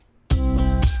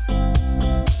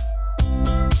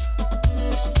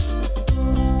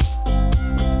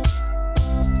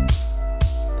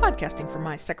Broadcasting from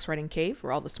my sex writing cave,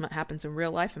 where all the smut happens in real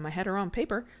life and my head are on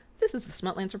paper, this is the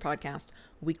Smutlancer Podcast,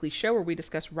 a weekly show where we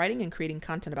discuss writing and creating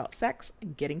content about sex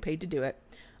and getting paid to do it.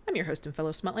 I'm your host and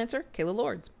fellow Smutlancer, Kayla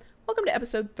Lords. Welcome to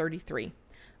episode 33.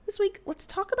 This week, let's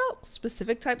talk about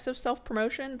specific types of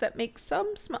self-promotion that make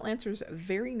some Smutlancers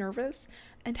very nervous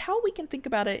and how we can think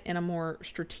about it in a more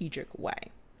strategic way.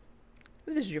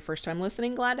 If this is your first time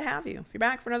listening, glad to have you. If you're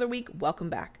back for another week, welcome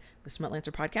back. The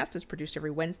Smutlancer Podcast is produced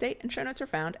every Wednesday, and show notes are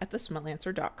found at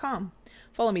thesmutlancer.com.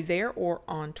 Follow me there or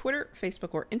on Twitter,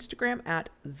 Facebook, or Instagram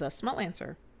at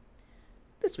thesmutlancer.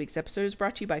 This week's episode is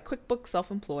brought to you by QuickBooks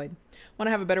Self-Employed. Want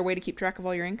to have a better way to keep track of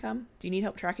all your income? Do you need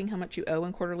help tracking how much you owe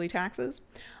in quarterly taxes?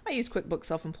 I use QuickBooks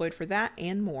Self-Employed for that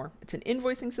and more. It's an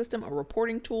invoicing system, a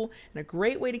reporting tool, and a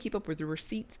great way to keep up with the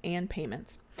receipts and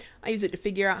payments. I use it to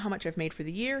figure out how much I've made for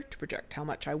the year, to project how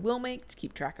much I will make, to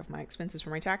keep track of my expenses for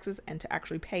my taxes, and to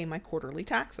actually pay my quarterly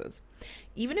taxes.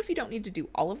 Even if you don't need to do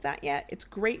all of that yet, it's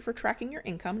great for tracking your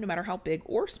income no matter how big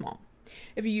or small.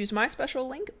 If you use my special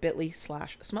link,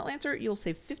 bit.ly/smutlancer, you'll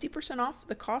save 50% off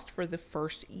the cost for the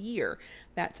first year.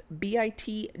 That's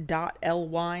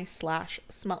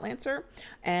bit.ly/smutlancer.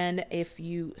 And if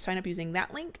you sign up using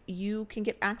that link, you can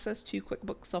get access to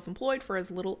QuickBooks Self-Employed for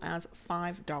as little as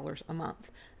 $5 a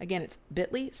month. Again, it's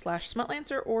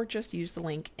bit.ly/smutlancer, or just use the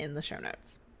link in the show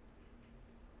notes.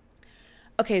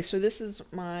 Okay, so this is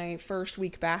my first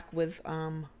week back with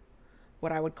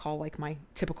what I would call like my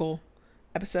typical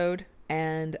episode.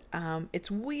 And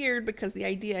it's weird because the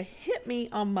idea hit me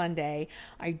on Monday.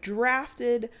 I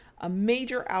drafted a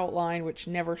major outline, which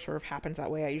never sort of happens that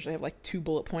way. I usually have like 2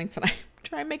 bullet points and I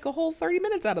try and make a whole 30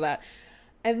 minutes out of that.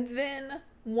 And then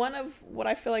one of what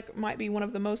I feel like might be one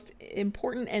of the most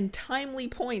important and timely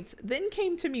points then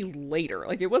came to me later.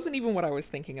 Like it wasn't even what I was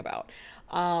thinking about.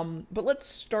 But let's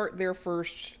start there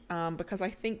first because I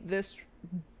think this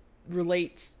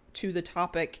relates to the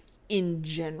topic in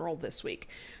general this week.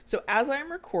 So as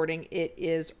I'm recording, it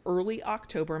is early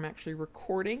October. I'm actually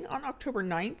recording on October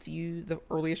 9th. The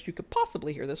earliest you could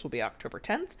possibly hear this will be October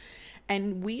 10th.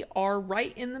 And we are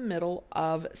right in the middle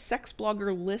of Sex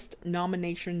Blogger List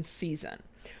nomination season,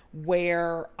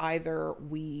 where either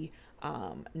we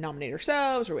nominate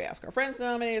ourselves or we ask our friends to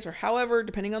nominate us, or however,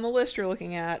 depending on the list you're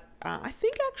looking at. I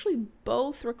think actually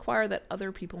both require that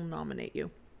other people nominate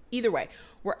you. Either way,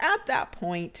 we're at that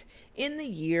point in the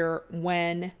year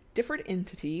when different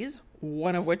entities,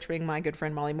 one of which being my good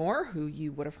friend Molly Moore, who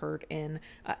you would have heard in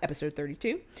episode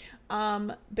 32,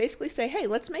 basically say, hey,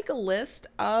 let's make a list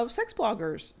of sex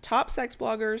bloggers, top sex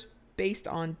bloggers based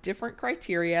on different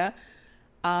criteria.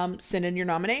 Send in your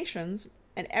nominations.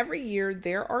 And every year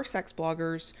there are sex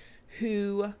bloggers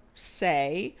who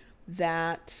say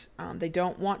that they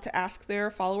don't want to ask their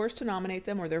followers to nominate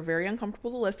them, or they're very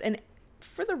uncomfortable with the list. And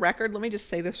for the record, let me just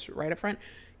say this right up front.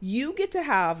 You get to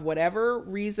have whatever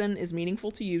reason is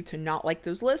meaningful to you to not like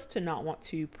those lists, to not want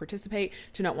to participate,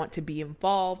 to not want to be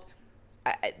involved.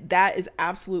 That is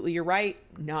absolutely your right.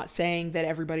 Not saying that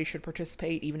everybody should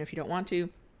participate, even if you don't want to.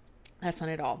 That's not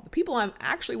at all. The people I'm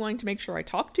actually wanting to make sure I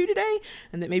talk to today,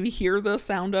 and that maybe hear the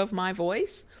sound of my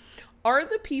voice, are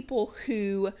the people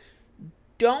who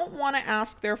don't want to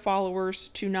ask their followers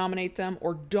to nominate them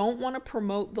or don't want to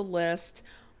promote the list,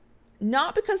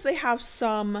 not because they have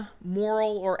some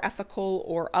moral or ethical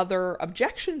or other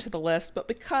objection to the list, but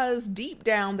because deep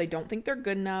down they don't think they're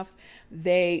good enough.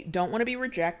 They don't want to be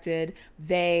rejected.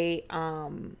 They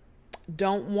don't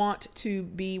want to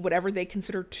be whatever they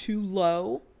consider too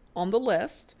low on the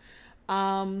list.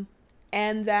 And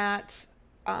that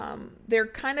they're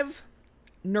kind of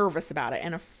nervous about it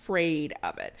and afraid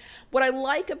of it. What I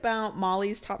like about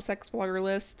Molly's top sex blogger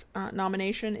list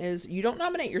nomination is you don't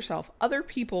nominate yourself. Other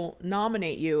people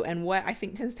nominate you. And what I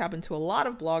think tends to happen to a lot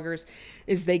of bloggers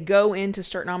is they go in to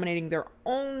start nominating their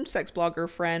own sex blogger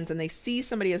friends and they see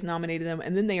somebody has nominated them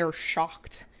and then they are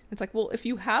shocked. It's like, well, if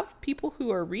you have people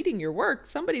who are reading your work,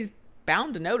 somebody's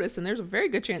bound to notice and there's a very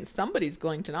good chance somebody's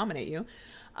going to nominate you.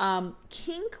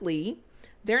 Kinkly,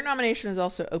 their nomination is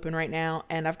also open right now,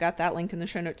 and I've got that linked in the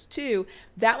show notes too.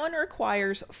 That one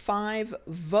requires 5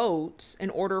 votes in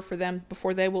order for them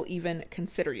before they will even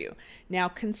consider you. Now,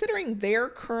 considering their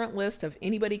current list of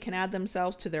anybody can add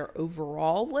themselves to their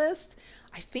overall list,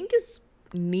 I think is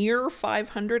near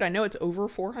 500. I know it's over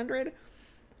 400.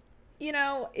 You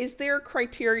know, is their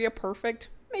criteria perfect?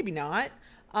 Maybe not.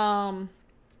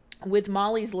 With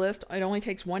Molly's list, it only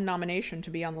takes 1 nomination to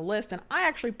be on the list, and I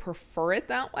actually prefer it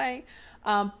that way.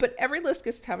 But every list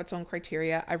gets to have its own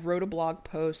criteria. I wrote a blog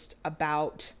post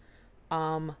about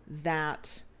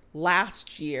that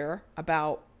last year,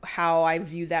 about how I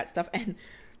view that stuff. And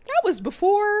that was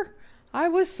before I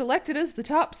was selected as the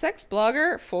top sex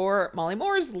blogger for Molly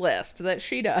Moore's list that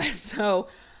she does. So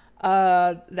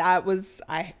I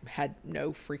had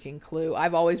no freaking clue.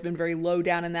 I've always been very low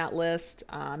down in that list.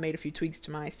 Made a few tweaks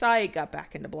to my site, got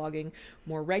back into blogging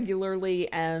more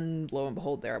regularly, and lo and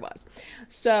behold, there I was.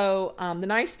 So the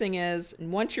nice thing is,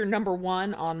 once you're number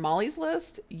one on Molly's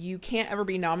list, you can't ever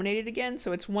be nominated again.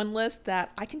 So it's one list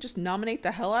that I can just nominate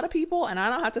the hell out of people, and I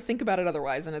don't have to think about it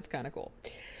otherwise, and it's kind of cool.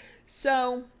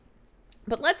 So,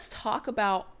 but let's talk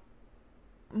about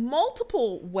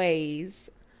multiple ways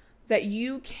that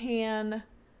you can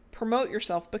promote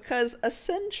yourself, because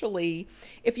essentially,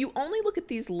 if you only look at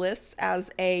these lists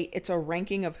as it's a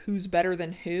ranking of who's better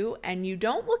than who, and you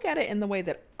don't look at it in the way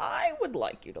that I would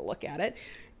like you to look at it,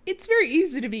 it's very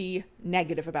easy to be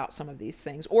negative about some of these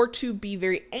things, or to be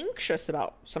very anxious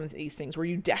about some of these things where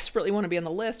you desperately want to be on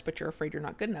the list, but you're afraid you're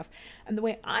not good enough. And the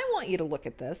way I want you to look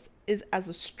at this is as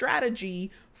a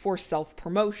strategy for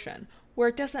self-promotion, where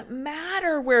it doesn't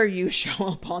matter where you show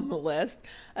up on the list,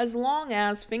 as long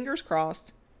as, fingers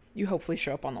crossed, you hopefully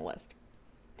show up on the list.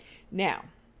 Now,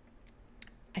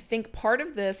 I think part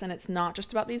of this, and it's not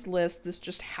just about these lists, this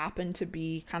just happened to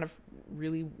be kind of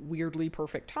really weirdly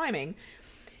perfect timing.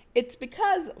 It's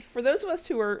because for those of us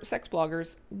who are sex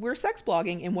bloggers, we're sex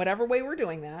blogging in whatever way we're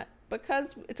doing that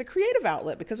because it's a creative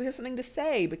outlet, because we have something to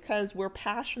say, because we're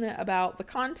passionate about the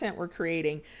content we're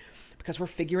creating, because we're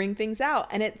figuring things out.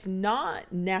 And it's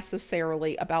not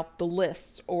necessarily about the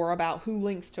lists or about who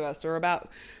links to us or about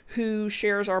who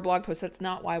shares our blog posts. That's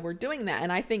not why we're doing that.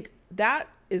 And I think that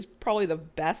is probably the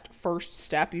best first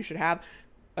step you should have.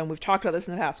 And we've talked about this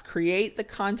in the past. Create the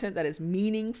content that is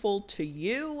meaningful to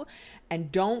you,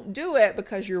 and don't do it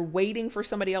because you're waiting for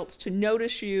somebody else to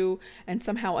notice you and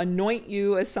somehow anoint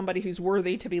you as somebody who's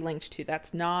worthy to be linked to. That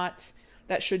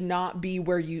should not be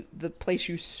the place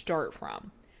you start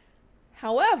from.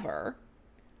 However,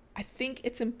 I think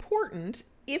it's important,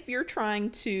 if you're trying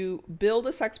to build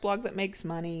a sex blog that makes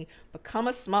money, become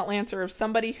a smutlancer, of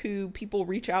somebody who people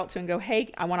reach out to and go,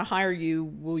 hey, I want to hire you.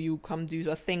 Will you come do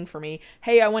a thing for me?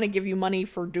 Hey, I want to give you money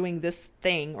for doing this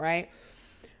thing, right?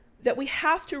 That we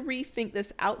have to rethink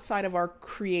this outside of our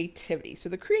creativity. So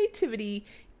the creativity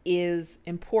is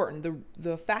important.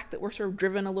 The fact that we're sort of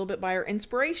driven a little bit by our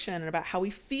inspiration and about how we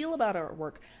feel about our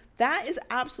work, that is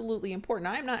absolutely important.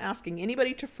 I'm not asking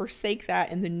anybody to forsake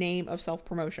that in the name of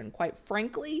self-promotion. Quite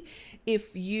frankly,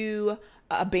 if you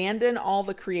abandon all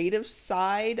the creative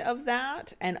side of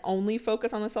that and only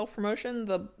focus on the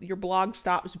self-promotion, your blog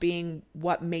stops being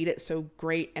what made it so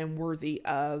great and worthy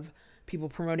of people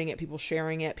promoting it, people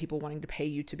sharing it, people wanting to pay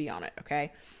you to be on it,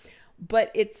 okay?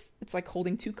 But it's like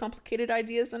holding two complicated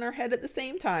ideas in our head at the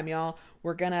same time, y'all.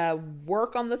 We're going to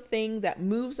work on the thing that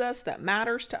moves us, that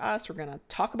matters to us. We're going to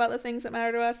talk about the things that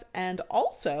matter to us. And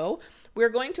also, we're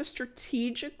going to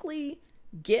strategically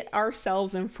get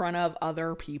ourselves in front of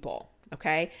other people,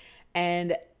 okay?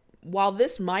 And while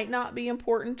this might not be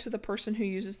important to the person who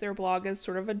uses their blog as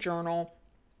sort of a journal,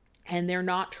 and they're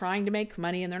not trying to make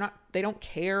money, and they don't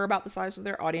care about the size of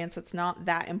their audience, it's not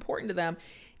that important to them.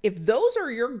 If those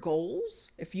are your goals,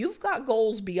 if you've got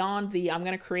goals beyond I'm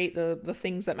going to create the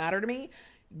things that matter to me,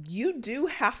 you do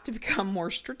have to become more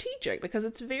strategic, because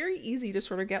it's very easy to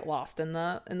sort of get lost in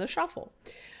the shuffle.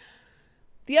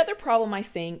 The other problem, I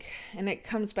think, and it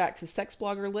comes back to sex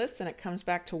blogger lists, and it comes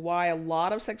back to why a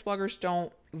lot of sex bloggers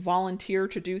don't volunteer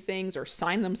to do things or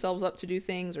sign themselves up to do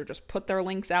things or just put their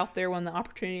links out there when the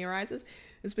opportunity arises,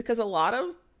 is because a lot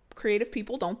of creative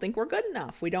people don't think we're good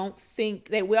enough. We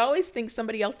always think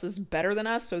somebody else is better than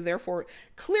us, so therefore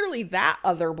clearly that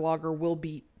other blogger will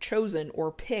be chosen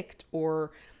or picked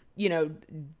or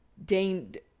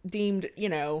deemed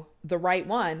the right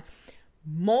one.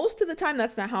 Most of the time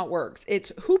that's not how it works.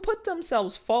 It's who put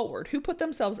themselves forward, who put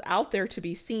themselves out there to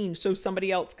be seen so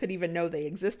somebody else could even know they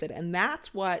existed. And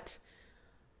that's what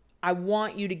I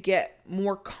want you to get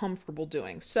more comfortable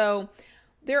doing. So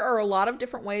there are a lot of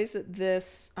different ways that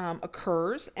this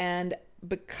occurs, and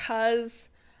because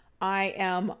I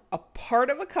am a part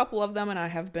of a couple of them and I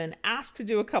have been asked to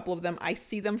do a couple of them, I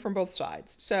see them from both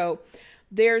sides. So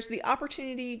there's the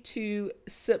opportunity to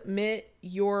submit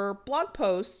your blog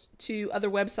posts to other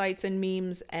websites and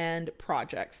memes and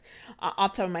projects.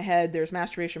 Off the top of my head, there's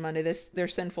Masturbation Monday,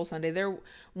 there's Sinful Sunday.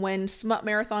 When Smut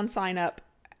Marathon sign up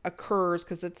occurs,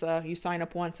 because it's you sign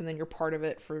up once and then you're part of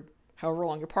it for however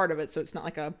long you're part of it. So it's not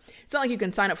like you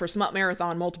can sign up for Smut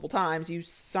Marathon multiple times. You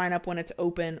sign up when it's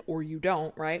open or you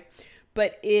don't, right?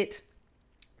 But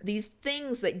these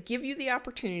things that give you the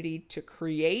opportunity to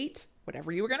create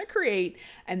whatever you were going to create,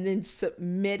 and then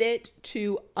submit it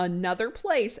to another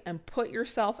place and put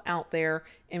yourself out there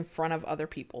in front of other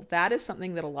people. That is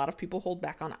something that a lot of people hold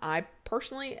back on. I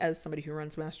personally, as somebody who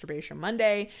runs Masturbation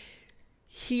Monday,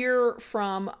 hear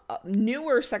from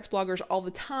newer sex bloggers all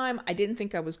the time. I didn't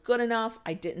think I was good enough.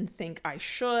 I didn't think I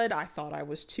should. I thought I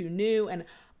was too new.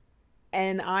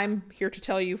 And I'm here to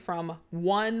tell you from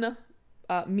one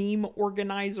meme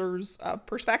organizer's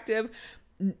perspective,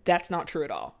 that's not true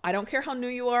at all. I don't care how new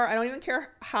you are. I don't even care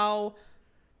how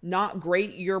not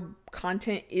great your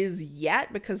content is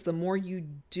yet, because the more you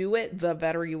do it, the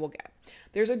better you will get.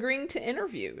 There's agreeing to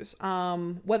interviews,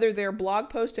 whether they're blog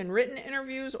post and written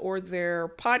interviews or they're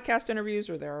podcast interviews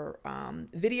or they're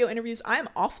video interviews. I'm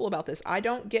awful about this. I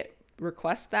don't get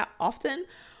requests that often,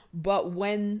 but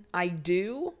when I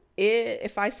do,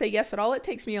 if I say yes at all, it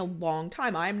takes me a long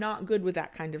time. I'm not good with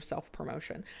that kind of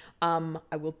self-promotion.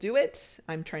 I will do it.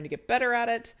 I'm trying to get better at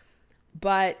it,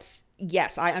 but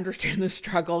yes, I understand the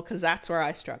struggle, because that's where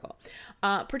I struggle.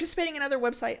 Participating in other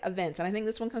website events. And I think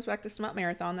this one comes back to Smut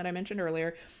Marathon that I mentioned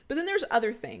earlier. But then there's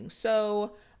other things.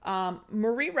 So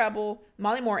Marie Rebel,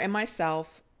 Molly Moore, and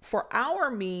myself, for our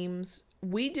memes,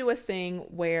 we do a thing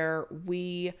where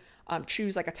we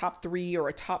choose like a top 3 or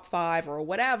a top 5 or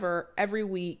whatever every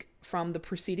week from the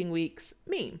preceding week's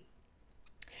meme.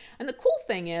 And the cool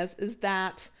thing is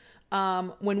that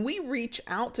when we reach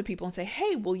out to people and say,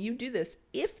 hey, will you do this?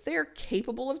 If they're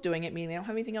capable of doing it, meaning they don't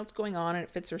have anything else going on and it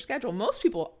fits their schedule, most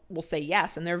people will say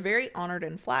yes. And they're very honored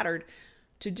and flattered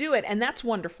to do it. And that's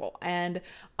wonderful. And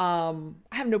I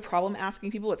have no problem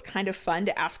asking people. It's kind of fun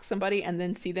to ask somebody and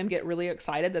then see them get really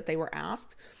excited that they were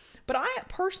asked. But I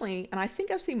personally, and I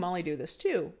think I've seen Molly do this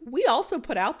too, we also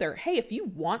put out there, hey, if you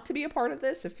want to be a part of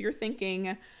this, if you're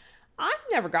thinking, I've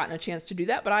never gotten a chance to do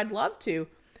that, but I'd love to.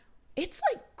 It's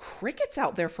like crickets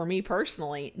out there for me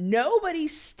personally. Nobody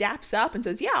steps up and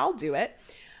says, yeah, I'll do it.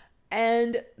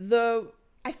 And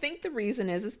I think the reason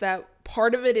is that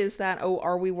part of it is that, oh,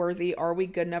 are we worthy? Are we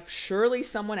good enough? Surely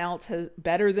someone else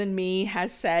better than me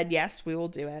has said, yes, we will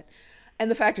do it. And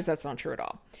the fact is that's not true at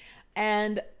all.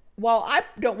 And while I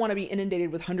don't want to be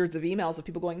inundated with hundreds of emails of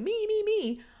people going,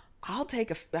 me, I'll take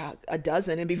a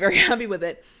dozen and be very happy with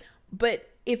it. But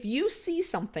if you see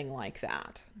something like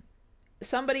that,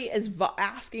 somebody is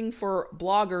asking for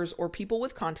bloggers or people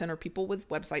with content or people with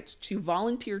websites to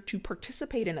volunteer to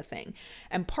participate in a thing,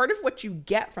 and part of what you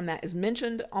get from that is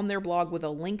mentioned on their blog with a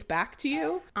link back to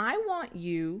you, I want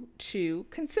you to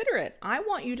consider it. I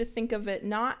want you to think of it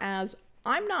not as,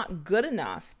 I'm not good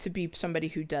enough to be somebody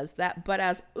who does that, but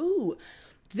as, ooh,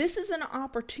 this is an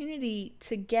opportunity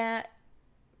to get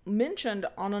mentioned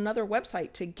on another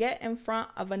website, to get in front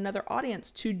of another audience,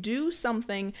 to do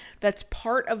something that's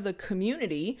part of the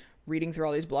community, reading through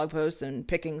all these blog posts and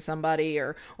picking somebody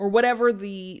or whatever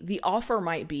the offer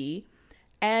might be.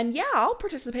 And yeah, I'll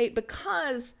participate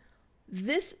because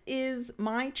this is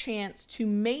my chance to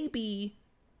maybe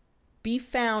be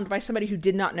found by somebody who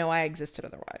did not know I existed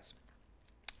otherwise.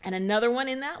 And another one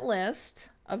in that list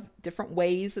of different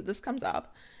ways that this comes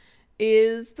up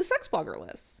is the sex blogger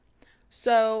lists.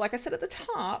 So like I said at the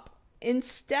top,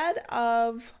 instead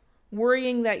of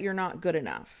worrying that you're not good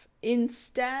enough,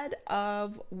 instead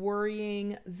of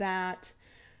worrying that,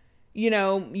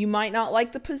 you might not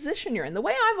like the position you're in, the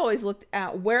way I've always looked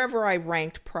at wherever I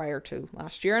ranked prior to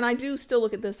last year, and I do still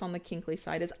look at this on the Kinkley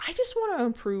side, is I just want to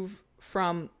improve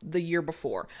from the year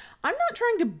before. I'm not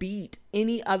trying to beat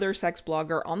any other sex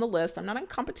blogger on the list. I'm not in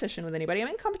competition with anybody. I'm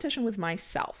in competition with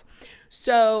myself.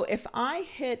 So if I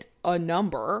hit a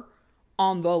number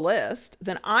on the list,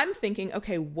 then I'm thinking,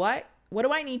 okay, what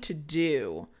do I need to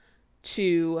do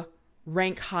to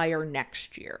rank higher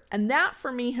next year? And that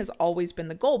for me has always been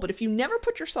the goal. But if you never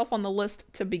put yourself on the list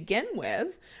to begin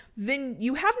with, then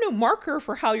you have no marker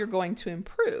for how you're going to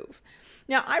improve.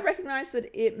 Now, I recognize that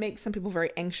it makes some people very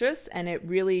anxious, and it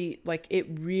really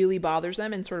bothers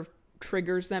them and sort of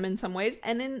triggers them in some ways.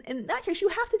 And in that case, you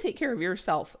have to take care of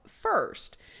yourself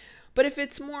first. But if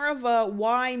it's more of a,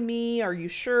 why me? Are you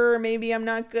sure? Maybe I'm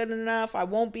not good enough. I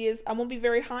won't be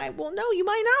very high. Well, no, you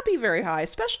might not be very high,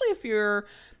 especially if you're,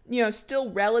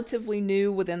 still relatively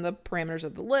new within the parameters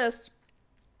of the list.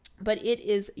 But it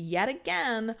is yet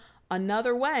again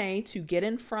another way to get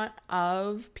in front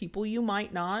of people you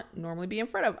might not normally be in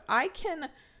front of. I can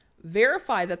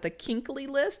verify that the Kinkley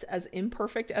list, as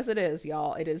imperfect as it is,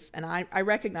 y'all, it is, and I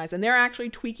recognize, and they're actually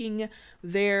tweaking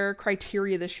their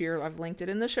criteria this year. I've linked it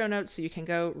in the show notes, so you can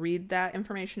go read that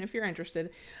information if you're interested.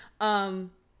 I've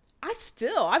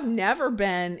never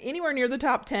been anywhere near the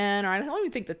top 10, or I don't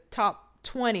even think the top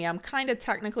 20. I'm kind of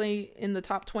technically in the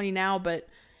top 20 now, but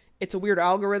It's a weird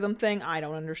algorithm thing. I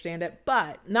don't understand it,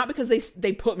 but not because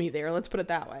they put me there. Let's put it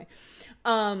that way.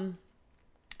 Um,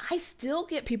 I still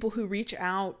get people who reach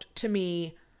out to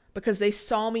me because they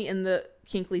saw me in the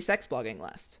Kinkley sex blogging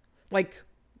list. Like,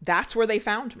 that's where they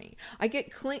found me. I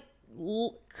get clicks.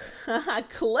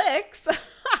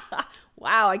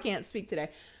 Wow, I can't speak today.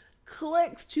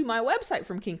 Clicks to my website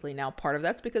from Kinkley. Now, part of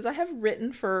that's because I have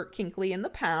written for Kinkley in the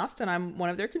past and I'm one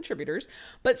of their contributors,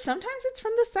 but sometimes it's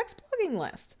from the sex blogging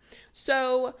list.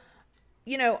 So,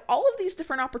 all of these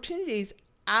different opportunities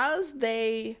as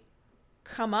they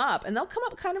come up, and they'll come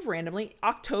up kind of randomly.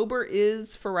 October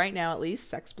is, for right now at least,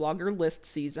 sex blogger list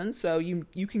season, so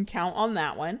you can count on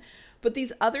that one. But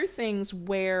these other things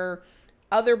where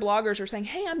other bloggers are saying,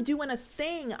 hey, I'm doing a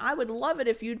thing, I would love it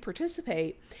if you'd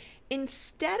participate,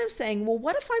 instead of saying, well,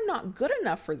 what if I'm not good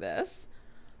enough for this?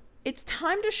 It's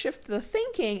time to shift the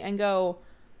thinking and go,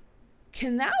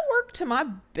 can that work to my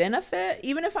benefit?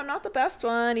 Even if I'm not the best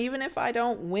one, even if I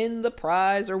don't win the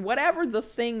prize or whatever the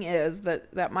thing is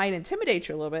that might intimidate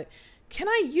you a little bit, can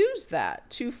I use that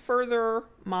to further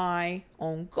my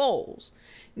own goals?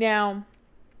 Now,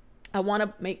 I want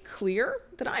to make clear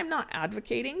that I'm not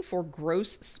advocating for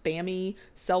gross, spammy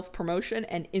self-promotion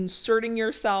and inserting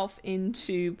yourself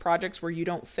into projects where you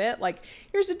don't fit. Like,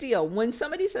 here's the deal. When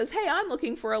somebody says, hey, I'm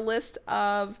looking for a list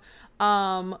of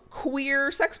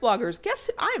queer sex bloggers, guess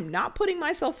I'm not putting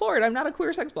myself forward. I'm not a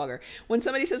queer sex blogger. When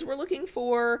somebody says we're looking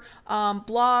for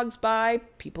blogs by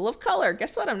people of color,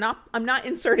 guess what? I'm not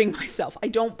inserting myself. I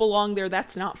don't belong there.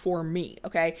 That's not for me.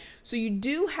 Okay. So you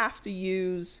do have to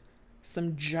use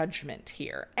some judgment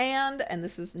here. And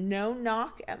this is no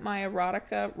knock at my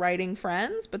erotica writing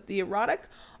friends, but the erotic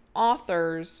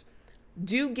authors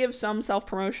do give some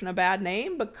self-promotion a bad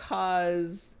name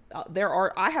because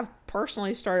I have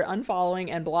personally started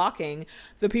unfollowing and blocking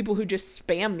the people who just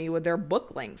spam me with their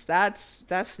book links. This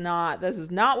is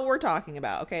not what we're talking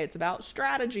about. Okay. It's about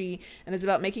strategy, and it's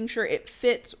about making sure it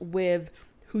fits with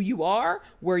who you are,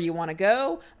 where you want to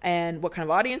go, and what kind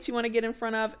of audience you want to get in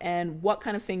front of, and what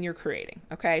kind of thing you're creating.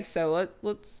 Okay. So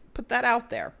let's put that out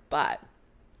there. But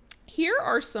here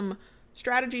are some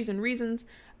strategies and reasons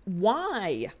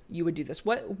why you would do this.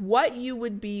 What you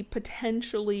would be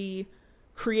potentially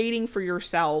creating for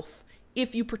yourself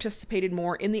if you participated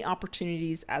more in the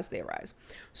opportunities as they arise.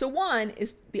 So one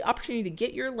is the opportunity to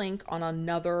get your link on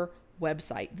another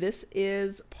website. This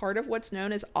is part of what's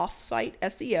known as offsite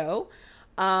SEO.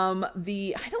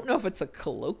 I don't know if it's a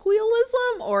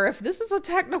colloquialism or if this is a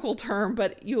technical term,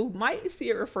 but you might see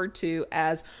it referred to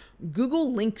as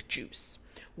Google link juice,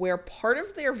 where part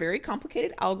of their very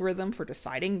complicated algorithm for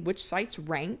deciding which sites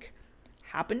rank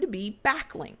happen to be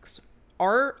backlinks.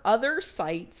 Are other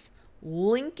sites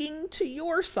linking to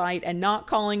your site and not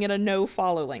calling it a no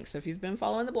follow link? So if you've been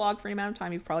following the blog for any amount of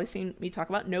time, you've probably seen me talk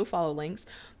about no follow links.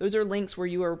 Those are links where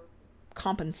you are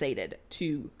compensated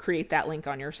to create that link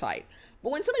on your site.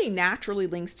 But when somebody naturally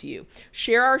links to you,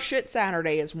 Share Our Shit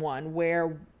Saturday is one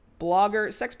where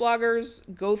sex bloggers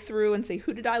go through and say,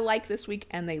 who did I like this week?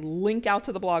 And they link out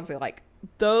to the blogs they like.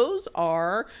 Those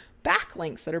are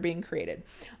backlinks that are being created.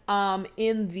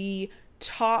 In the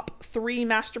top 3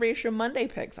 Masturbation Monday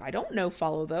picks, I don't know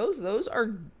follow those. Those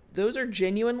are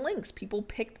genuine links. People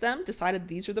picked them, decided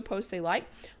these are the posts they like.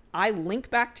 I link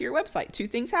back to your website. 2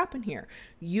 things happen here.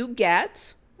 You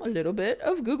get a little bit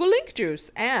of Google link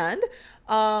juice, and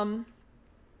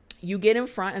you get in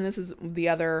front, and this is the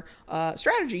other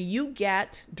strategy, you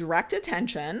get direct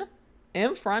attention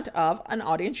in front of an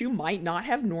audience you might not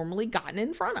have normally gotten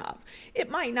in front of. It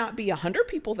might not be 100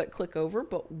 people that click over,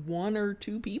 but 1 or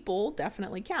 2 people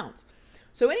definitely counts.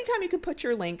 So anytime you can put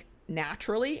your link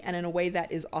naturally and in a way that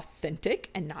is authentic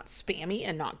and not spammy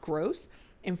and not gross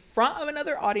in front of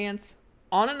another audience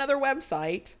on another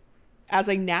website as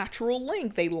a natural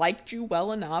link, they liked you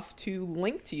well enough to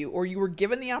link to you, or you were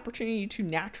given the opportunity to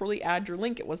naturally add your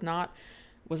link. It wasn't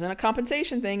a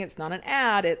compensation thing. It's not an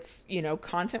ad. It's,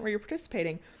 content where you're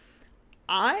participating.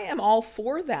 I am all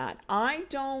for that. I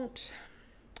don't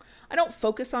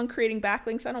focus on creating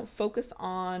backlinks. I don't focus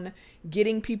on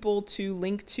getting people to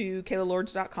link to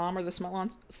KaylaLords.com or the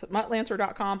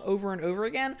smutlancer.com over and over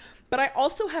again. But I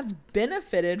also have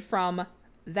benefited from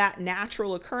that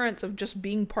natural occurrence of just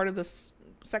being part of the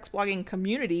sex blogging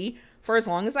community for as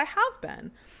long as I have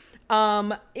been.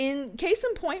 In case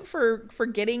in point for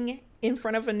getting in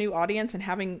front of a new audience and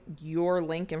having your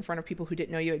link in front of people who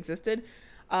didn't know you existed,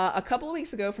 a couple of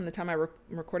weeks ago from the time I'm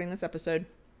recording this episode,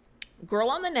 girl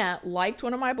on the net liked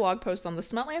one of my blog posts on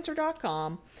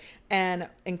thesmellancer.com and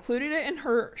included it in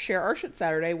her Share Our Shit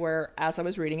Saturday, where as I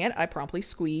was reading it, I promptly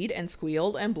squeed and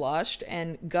squealed and blushed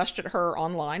and gushed at her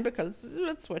online because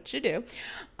that's what you do.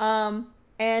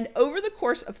 And over the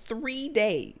course of 3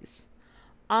 days,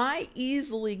 I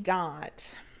easily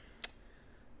got,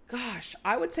 gosh,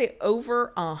 I would say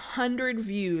over 100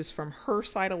 views from her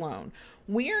site alone.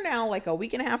 We are now like a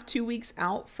week and a half, 2 weeks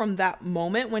out from that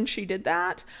moment when she did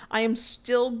that. I am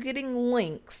still getting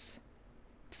links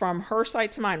from her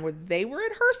site to mine where they were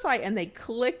at her site and they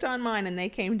clicked on mine and they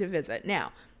came to visit.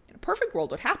 Now, in a perfect world,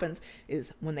 what happens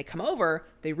is when they come over,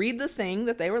 they read the thing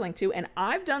that they were linked to, and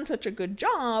I've done such a good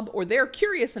job, or they're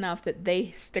curious enough that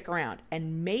they stick around,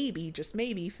 and maybe, just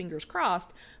maybe, fingers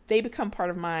crossed, they become part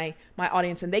of my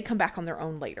audience and they come back on their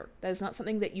own later. That is not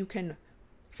something that you can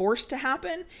force to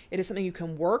happen. It is something you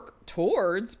can work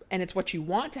towards, and it's what you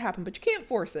want to happen, but you can't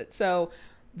force it. So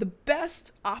the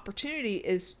best opportunity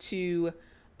is to,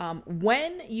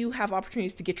 when you have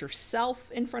opportunities to get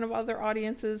yourself in front of other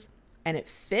audiences and it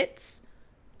fits,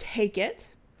 take it,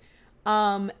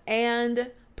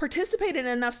 and participate in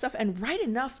enough stuff and write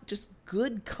enough just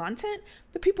good content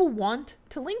that people want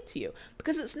to link to you.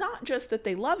 Because it's not just that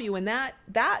they love you, and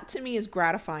that to me is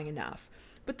gratifying enough.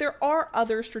 But there are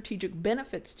other strategic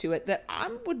benefits to it that I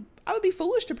would be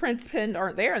foolish to pretend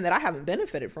aren't there and that I haven't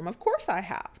benefited from. Of course I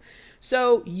have.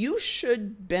 So you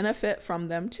should benefit from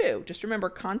them too. Just remember,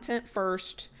 content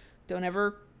first. Don't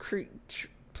ever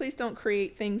please don't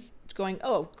create things going,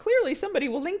 oh, clearly somebody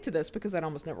will link to this, because that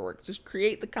almost never works. Just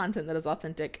create the content that is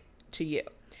authentic to you.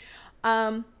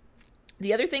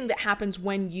 The other thing that happens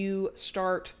when you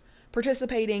start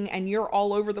participating and you're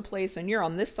all over the place and you're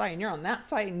on this site and you're on that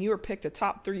site and you were picked a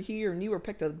top 3 here and you were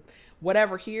picked a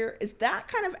whatever here, is that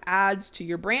kind of adds to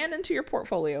your brand and to your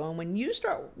portfolio. And when you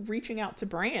start reaching out to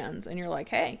brands and you're like,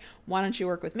 hey, why don't you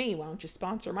work with me? Why don't you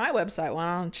sponsor my website?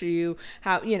 Why don't you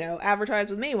advertise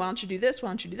with me? Why don't you do this? Why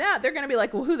don't you do that? They're going to be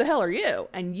like, well, who the hell are you?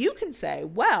 And you can say,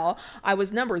 well, I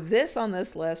was number this on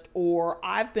this list, or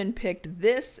I've been picked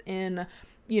this in,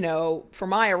 for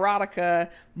my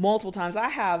erotica multiple times. I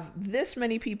have this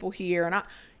many people here, and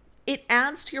it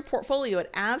adds to your portfolio.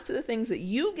 It adds to the things that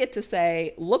you get to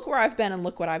say, look where I've been and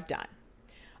look what I've done.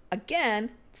 Again,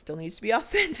 it still needs to be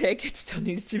authentic. It still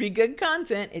needs to be good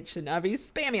content. It should not be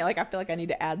spammy. Like, I feel like I need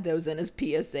to add those in as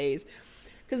PSAs,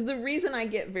 because the reason I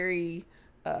get very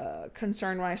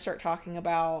concerned when I start talking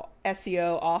about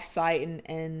SEO offsite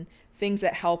and things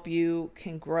that help you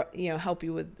can grow, help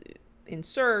you with in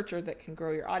search, or that can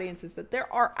grow your audience, is that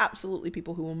there are absolutely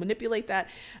people who will manipulate that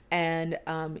and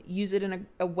use it in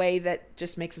a way that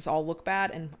just makes us all look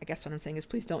bad. And I guess what I'm saying is,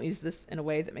 please don't use this in a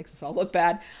way that makes us all look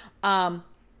bad.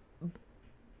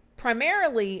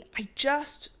 Primarily, I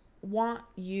just want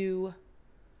you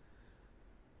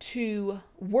to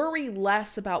worry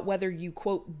less about whether you,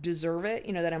 quote, deserve it,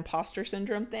 that imposter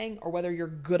syndrome thing, or whether you're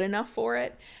good enough for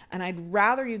it. And I'd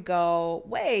rather you go,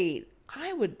 wait,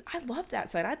 I love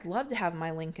that site. I'd love to have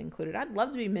my link included. I'd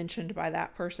love to be mentioned by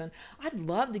that person. I'd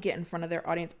love to get in front of their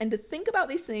audience, and to think about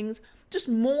these things just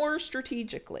more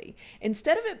strategically,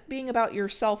 instead of it being about your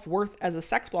self-worth as a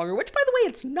sex blogger, which, by the way,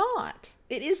 it's not.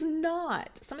 It is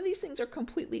not. Some of these things are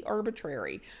completely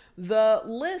arbitrary. The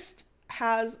list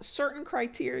has certain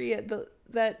criteria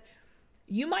that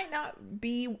you might not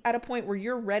be at a point where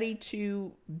you're ready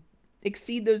to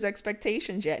exceed those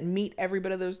expectations yet and meet every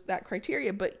bit of that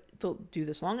criteria, but they'll do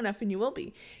this long enough and you will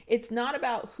be. It's not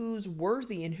about who's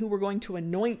worthy and who we're going to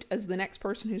anoint as the next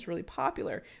person who's really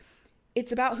popular.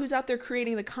 It's about who's out there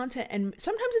creating the content, and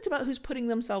sometimes it's about who's putting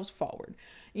themselves forward.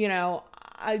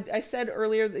 I said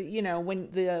earlier that,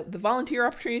 when the volunteer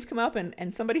opportunities come up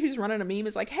and somebody who's running a meme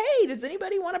is like, hey, does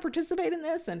anybody want to participate in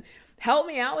this and help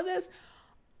me out with this?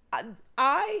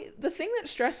 The thing that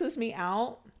stresses me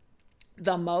out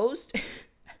the most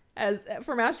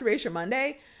for Masturbation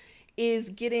Monday is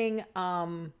getting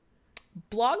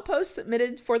blog posts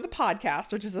submitted for the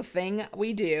podcast, which is a thing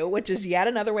we do, which is yet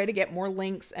another way to get more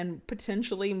links and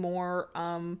potentially more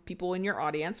people in your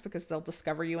audience, because they'll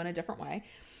discover you in a different way,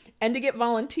 and to get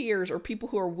volunteers or people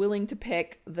who are willing to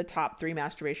pick the top 3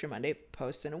 Masturbation Monday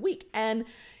posts in a week. And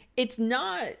it's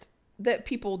not that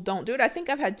people don't do it. I think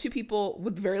I've had 2 people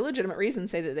with very legitimate reasons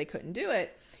say that they couldn't do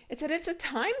it. It's that it's a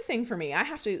time thing for me. I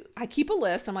keep a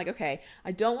list. I'm like, okay,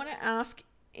 I don't want to ask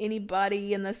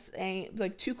anybody in this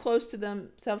like too close to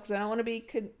themselves, because I don't want to be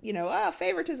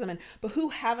favoritism, but who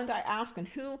haven't I asked, and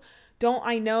who don't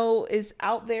I know is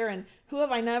out there, and who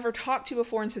have I never talked to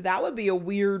before? And so that would be a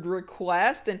weird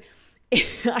request, and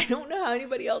I don't know how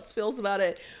anybody else feels about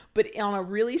it, but on a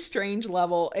really strange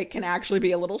level, it can actually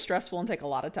be a little stressful and take a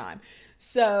lot of time.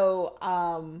 So,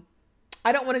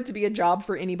 I don't want it to be a job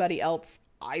for anybody else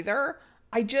either.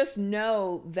 I just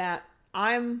know that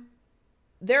I'm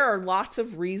there are lots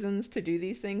of reasons to do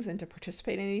these things and to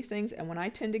participate in these things. And when I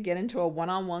tend to get into a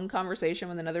one-on-one conversation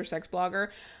with another sex blogger,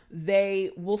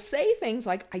 they will say things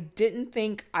like, I didn't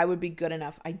think I would be good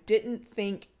enough. I didn't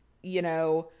think, you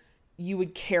know, you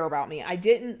would care about me. I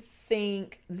didn't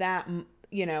think that,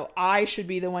 I should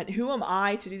be the one. Who am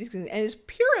I to do these things? And it's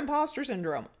pure imposter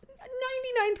syndrome.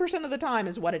 99% of the time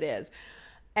is what it is.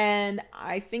 And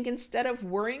I think instead of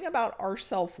worrying about our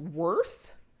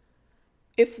self-worth,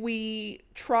 if we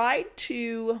try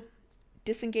to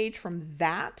disengage from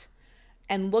that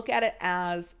and look at it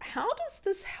as, how does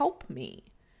this help me?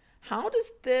 How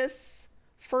does this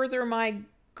further my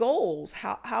goals?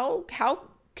 How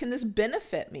can this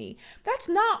benefit me? That's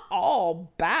not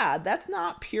all bad. That's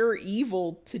not pure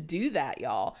evil to do that,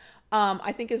 y'all.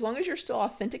 I think as long as you're still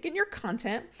authentic in your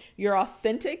content, you're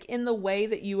authentic in the way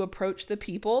that you approach the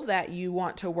people that you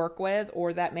want to work with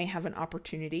or that may have an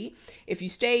opportunity. If you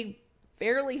stay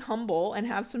fairly humble and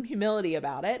have some humility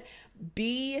about it,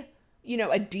 be,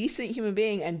 a decent human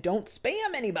being and don't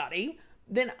spam anybody,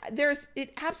 then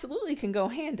it absolutely can go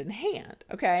hand in hand.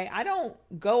 Okay. I don't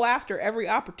go after every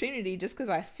opportunity just because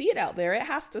I see it out there. It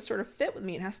has to sort of fit with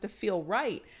me. It has to feel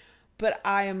right. But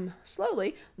I am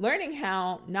slowly learning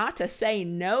how not to say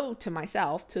no to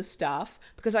myself to stuff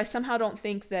because I somehow don't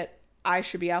think that I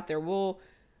should be out there. Well,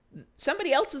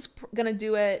 somebody else is going to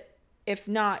do it, if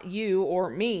not you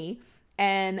or me.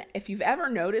 And if you've ever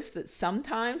noticed that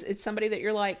sometimes it's somebody that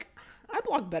you're like, I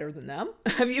blog better than them.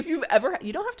 If you've ever,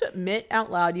 you don't have to admit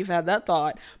out loud you've had that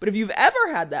thought, but if you've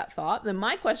ever had that thought, then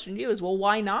my question to you is, well,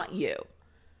 why not you?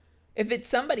 If it's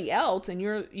somebody else and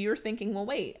you're thinking, well,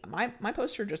 wait, my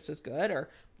posts are just as good, or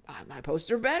my posts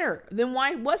are better, then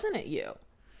why wasn't it you?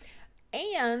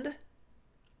 And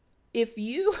if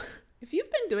you if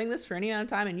you've been doing this for any amount of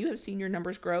time and you have seen your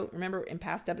numbers grow, remember in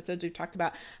past episodes we've talked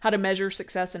about how to measure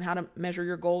success and how to measure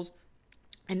your goals,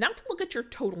 and not to look at your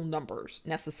total numbers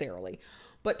necessarily,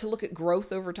 but to look at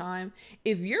growth over time.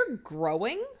 If you're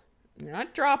growing, you're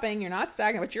not dropping, you're not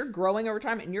stagnant, but you're growing over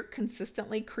time and you're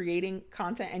consistently creating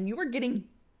content and you are getting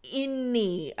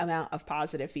any amount of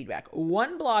positive feedback.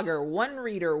 One blogger, one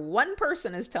reader, one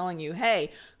person is telling you,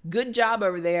 hey, good job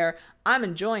over there. I'm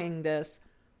enjoying this.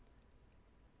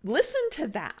 Listen to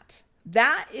that.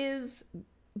 That is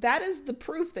the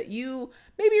proof that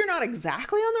maybe you're not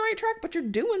exactly on the right track, but you're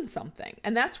doing something.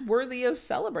 And that's worthy of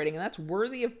celebrating. And that's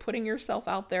worthy of putting yourself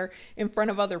out there in front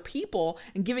of other people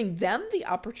and giving them the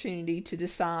opportunity to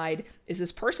decide, is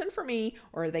this person for me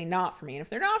or are they not for me? And if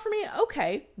they're not for me,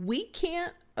 okay, we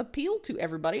can't appeal to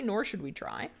everybody, nor should we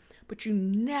try. But you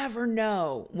never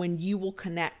know when you will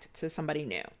connect to somebody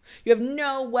new. You have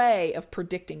no way of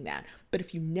predicting that. But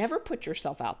if you never put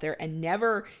yourself out there and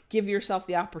never give yourself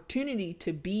the opportunity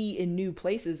to be in new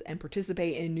places and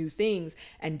participate in new things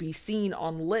and be seen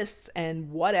on lists and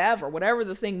whatever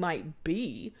the thing might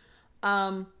be,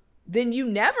 then you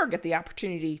never get the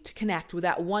opportunity to connect with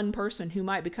that one person who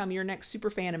might become your next super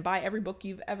fan and buy every book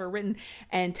you've ever written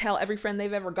and tell every friend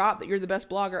they've ever got that you're the best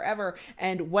blogger ever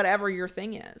and whatever your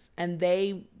thing is. And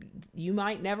you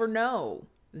might never know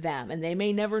them and they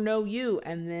may never know you.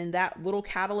 And then that little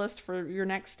catalyst for your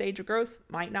next stage of growth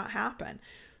might not happen.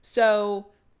 So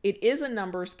it is a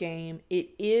numbers game. It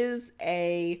is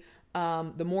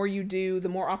the more you do, the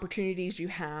more opportunities you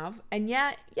have. And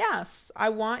yet, yes, I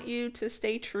want you to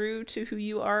stay true to who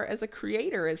you are as a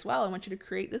creator as well. I want you to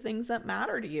create the things that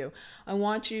matter to you. I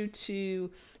want you to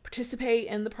participate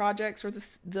in the projects or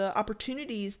the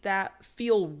opportunities that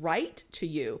feel right to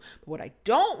you. But what I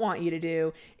don't want you to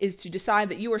do is to decide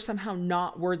that you are somehow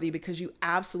not worthy, because you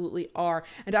absolutely are.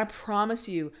 And I promise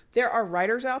you, there are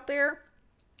writers out there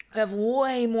have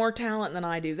way more talent than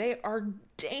I do. They are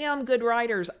damn good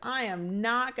writers. I am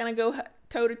not going to go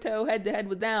toe to toe, head to head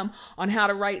with them on how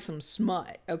to write some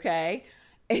smut. Okay.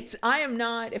 I am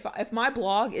not, if my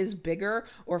blog is bigger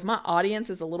or if my audience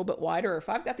is a little bit wider, or if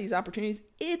I've got these opportunities,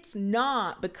 it's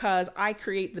not because I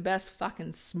create the best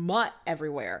fucking smut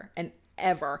everywhere and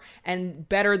ever and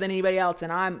better than anybody else.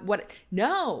 And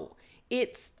no,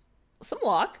 it's some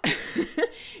luck.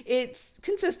 It's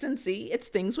consistency. It's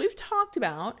things we've talked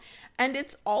about. And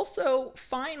it's also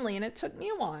finally, and it took me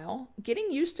a while,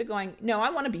 getting used to going, no, I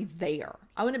want to be there.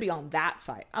 I want to be on that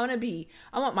site. I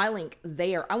want my link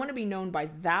there. I want to be known by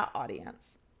that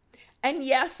audience. And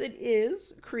yes, it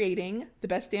is creating the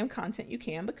best damn content you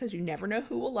can, because you never know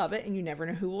who will love it and you never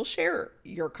know who will share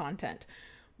your content.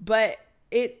 But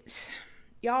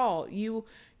y'all, you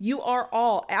are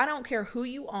all, I don't care who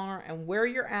you are and where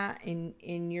you're at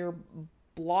in your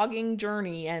blogging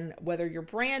journey, and whether you're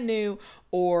brand new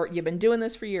or you've been doing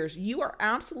this for years, you are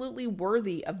absolutely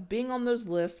worthy of being on those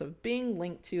lists, of being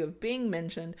linked to, of being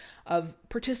mentioned, of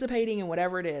participating in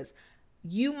whatever it is.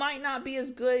 You might not be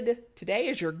as good today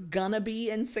as you're gonna be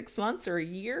in 6 months or a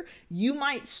year. You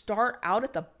might start out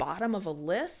at the bottom of a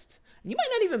list. You might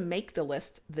not even make the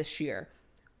list this year,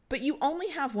 but you only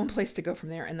have one place to go from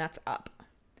there, and that's up.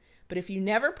 But if you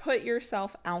never put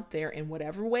yourself out there in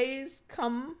whatever ways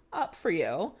come up for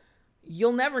you,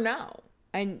 you'll never know.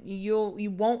 And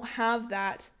you won't have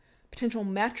that potential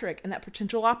metric and that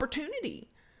potential opportunity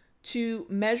to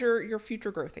measure your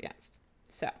future growth against.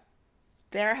 So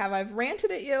there have I've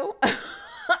ranted at you.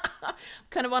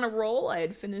 Kind of on a roll. I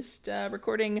had finished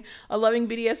recording a Loving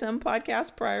BDSM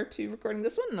podcast prior to recording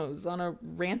this one. I was on a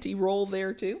ranty roll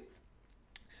there too.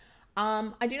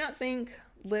 I do not think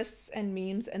lists and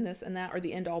memes and this and that are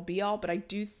the end all be all, but I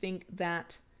do think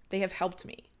that they have helped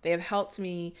me. They have helped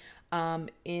me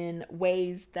in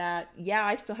ways that, yeah,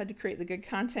 I still had to create the good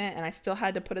content, and I still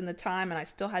had to put in the time, and I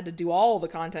still had to do all the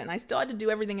content, and I still had to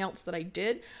do everything else that I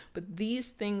did. But these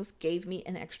things gave me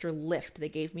an extra lift. They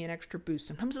gave me an extra boost.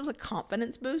 Sometimes it was a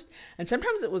confidence boost, and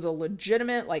sometimes it was a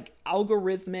legitimate, like,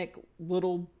 algorithmic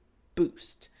little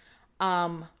boost.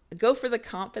 Go for the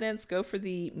confidence, go for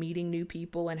the meeting new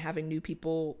people and having new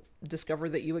people discover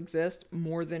that you exist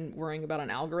more than worrying about an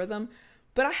algorithm.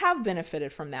 But I have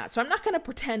benefited from that. So I'm not going to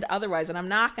pretend otherwise. And I'm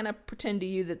not going to pretend to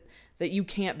you that you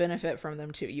can't benefit from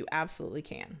them too. You absolutely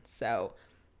can. So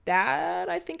that,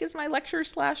 I think, is my lecture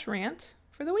 / rant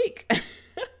for the week.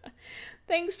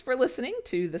 Thanks for listening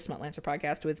to the Smutlancer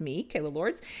podcast with me, Kayla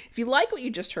Lords. If you like what you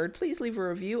just heard, please leave a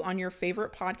review on your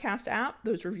favorite podcast app.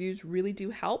 Those reviews really do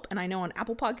help. And I know on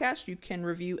Apple Podcasts, you can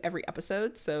review every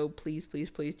episode. So please, please,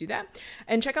 please do that.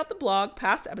 And check out the blog,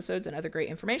 past episodes, and other great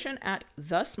information at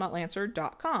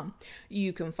thesmutlancer.com.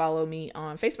 You can follow me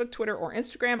on Facebook, Twitter, or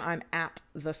Instagram. I'm at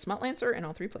thesmutlancer in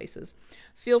all 3 places.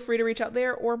 Feel free to reach out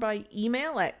there or by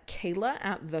email at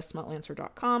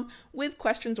kayla@thesmutlancer.com with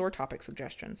questions or topic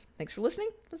suggestions. Thanks for listening.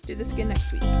 Let's do this again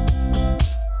next week.